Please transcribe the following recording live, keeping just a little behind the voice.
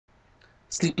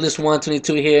Sleepless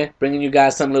 122 here, bringing you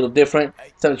guys something a little different,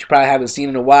 something you probably haven't seen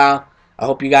in a while. I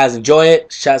hope you guys enjoy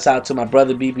it. Shouts out to my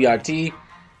brother BBRT.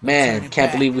 Man,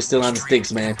 can't believe we're still on the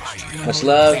sticks, man. Much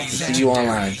love. See you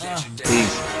online.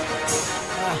 Peace.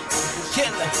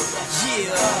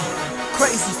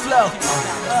 Crazy flow,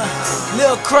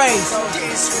 Lil Crazy.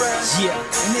 Yeah,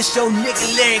 and this your nigga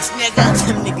lyrics, nigga.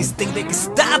 Them niggas think they can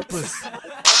stop us.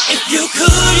 If you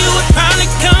could, you would probably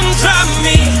come try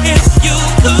me. If you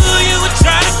could, you would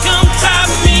try to come top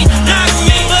me, knock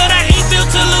me. But I ain't built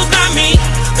to lose, not me.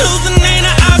 Losing ain't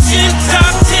an option.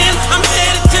 Top 10, I'm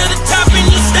headed to the top, and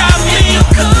you stop me. If you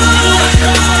could.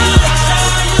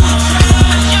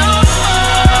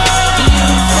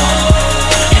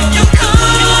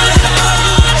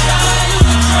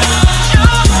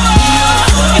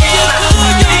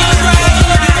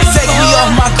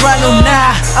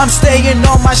 I'm staying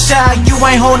on my shine, you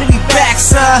ain't holding me back,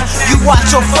 son. You watch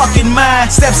your fucking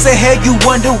mind, steps ahead, you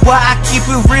wonder why I keep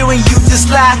it real and you just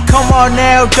lie. Come on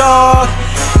now, dog,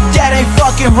 that ain't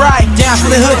fucking right. Down for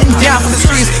the hood and down for the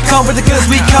streets. Come with the goods,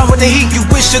 we come with the heat. You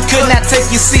wish you could not take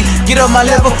your seat. Get on my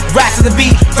level, rise to the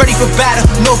beat. Ready for battle,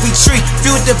 no retreat.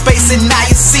 Feel the bass and now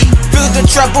you see. Feel the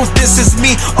trouble, this is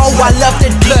me. Oh, I love the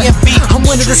D&B. I'm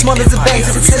one of the smallest of bangs.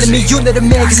 They're telling me you know the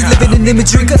man, cause you're living in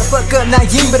imagery. Gotta fuck up, now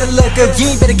you ain't better look up. You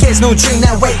ain't better catch no dream,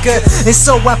 now wake up. And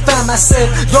so I find myself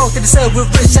wrong to the cell with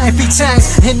rich I ain't free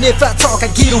times. And if I talk,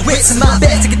 I get a wits in my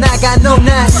bag. Ticket I got no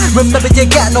nine. Remember you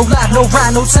got no life, no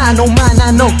rhyme, no time, no mind,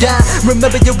 I no dime.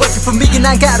 Remember you're working for me and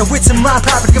I got a wits in my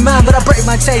property mind. But I break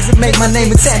my chains and make my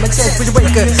name and tag my chest for you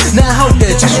wake up. Now hold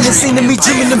up, dreaming and seeing me,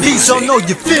 dreaming the beat, so know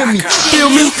you feel me. Feel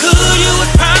me? If you could, you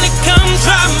would probably come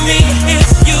try me. If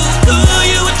you could,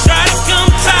 you would try to come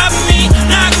top me,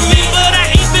 knock me. But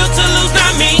I ain't built to lose,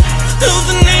 not me.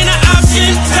 Losing ain't an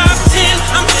option. Top 10,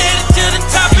 I'm headed to the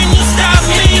top and you stop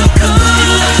me. If you could.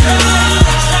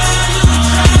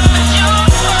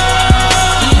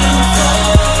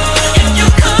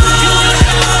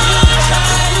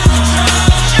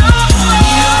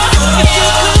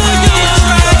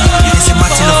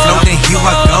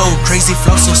 Crazy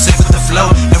flow, so sick with the flow.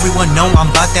 Everyone know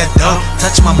I'm about that dough.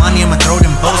 Touch my money, I'ma throw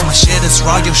them bows. My shit is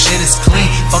raw, your shit is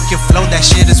clean. Fuck your flow, that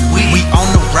shit is weak. We on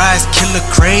the rise, killer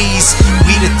craze.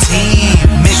 We the team.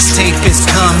 Mixtape is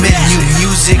coming, new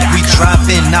music we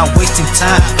dropping. Not wasting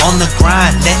time on the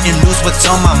grind, letting loose what's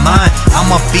on my mind.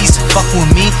 I'm a beast, fuck with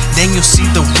me, then you'll see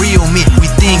the real me. We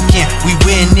thinking, we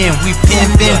winning, we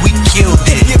pimping, we killed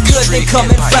it. If you're good, then come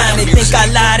and find me. Think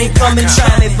I lied, then come and try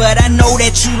me. But I know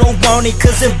that you don't want it,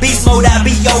 cause in beast mode I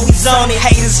be always on it.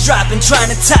 Haters dropping, trying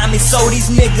to tie me, so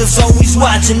these niggas always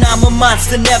watching. I'm a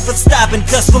monster, never stopping,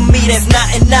 cause for me that's not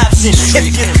an option.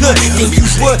 If you could, then you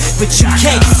would, but you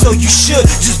can't, so you should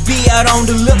just be out on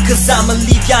the look, cause I'ma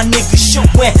leave y'all niggas shook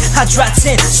when I drop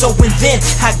 10. So when then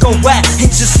I go out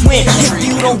and just win. If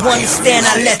you don't understand,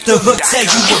 I let the hook tell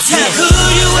you what's in. If you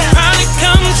could, you would probably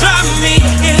come try me.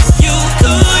 If you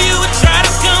could, you would try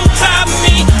to come top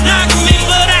me, knock me.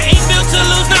 But I ain't built to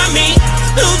lose, not me.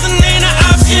 Losing ain't an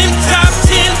option. Top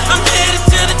 10, I'm headed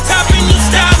to the top and you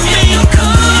stop me. If you could.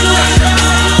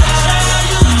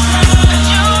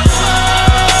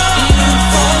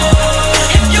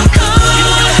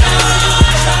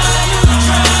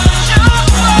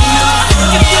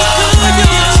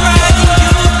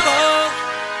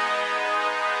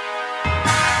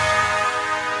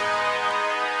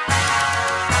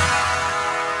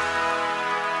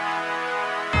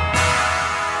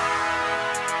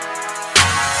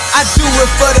 I do it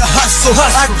for the hustle,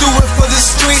 I do it for the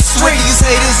streets. With these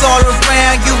haters all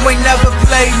around, you ain't never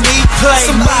play me.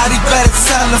 Somebody better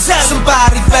tell them,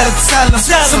 somebody better tell them,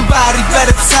 somebody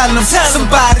better tell them,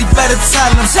 somebody better tell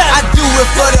them. I do it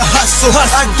for the hustle,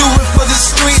 I do it for the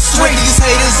streets. With these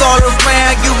haters all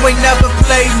around, you ain't never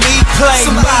play me.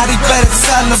 Somebody better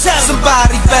tell them,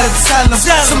 somebody better tell them,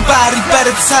 somebody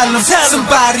better tell them,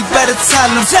 somebody better tell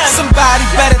them, somebody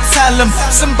better tell them,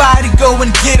 somebody go and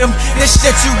get them. This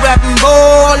shit you rapping, boy,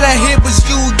 all I hear was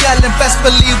you yelling. Best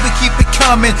believe we keep it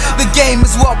coming. The game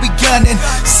is what we gunning.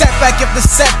 Setback after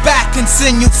setback,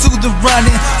 continue to the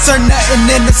running. Turn nothing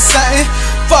into something.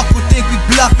 Fuck who think we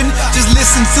bluffing. Just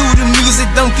listen to the music,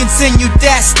 don't continue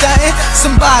that stunting.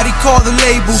 Somebody call the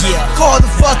label, call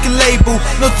the fucking label.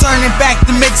 No turning back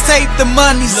the mixtape, the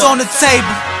money's on the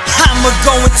table. I'ma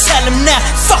go and tell him now,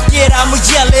 fuck it, I'ma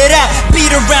yell it out.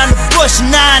 Beat around the bush,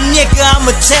 nah nigga,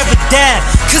 I'ma tear it down.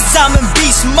 Cause I'm in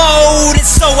beast mode, and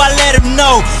so I let him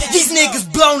know. These niggas niggas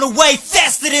blown away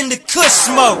faster than the kush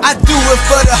smoke. I do it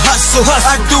for the hustle,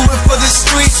 I do it for the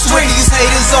streets. When these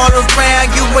haters all around,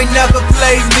 you ain't never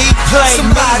played me.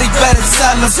 Somebody better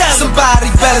tell them, somebody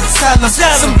better tell them,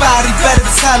 somebody better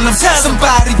tell them,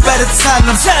 somebody better tell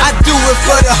them. I do it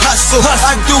for the hustle,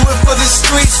 I do it for the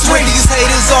streets. When these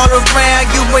haters all around,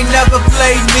 you ain't never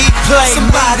played me.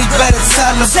 Somebody better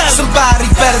tell them, somebody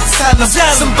better tell them,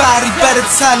 somebody better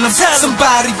tell them,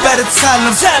 somebody better tell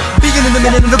them. Being in the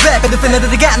minute of the rap, and the feeling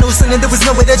that I got no son, and there was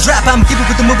nowhere to drop. I'm keeping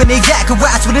with the moving, they yak, and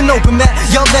watch with an open map.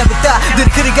 Y'all never thought that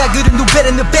it could've got good and do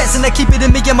better than the best. And I keep it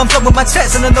in me, and I'm flowing my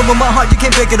chest. And I know in my heart you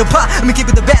can't break it apart. I mean,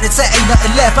 keep it the bad, it's ain't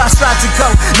nothing left. I strive to go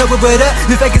nowhere but up.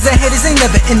 The fakers and haters ain't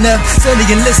never enough. Studying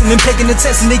and listening, taking the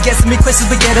test, and they asking me questions,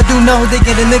 but yet I do know they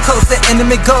getting the close, the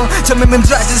enemy goal. Tell me, man,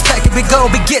 try just pack it, we go.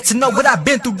 But get to know what I've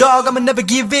been through, dog. I'ma never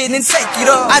give in and take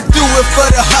it all. I do it for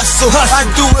the hustle, I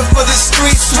do it for the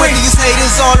streets. When these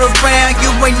haters all around, you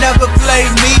ain't never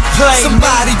played me.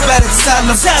 Somebody better tell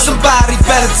them, somebody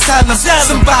better tell them,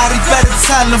 somebody better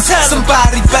tell them,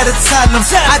 somebody better tell them.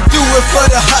 I do it for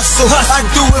the hustle, I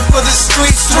do it for the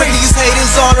streets. When these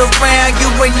haters all around, you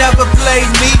ain't never played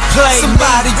me.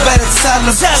 Somebody better tell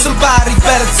them, somebody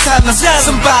better tell them,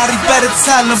 somebody better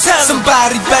tell them,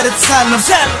 somebody better tell them.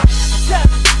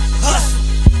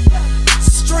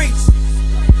 Streets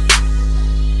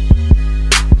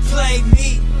play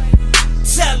me.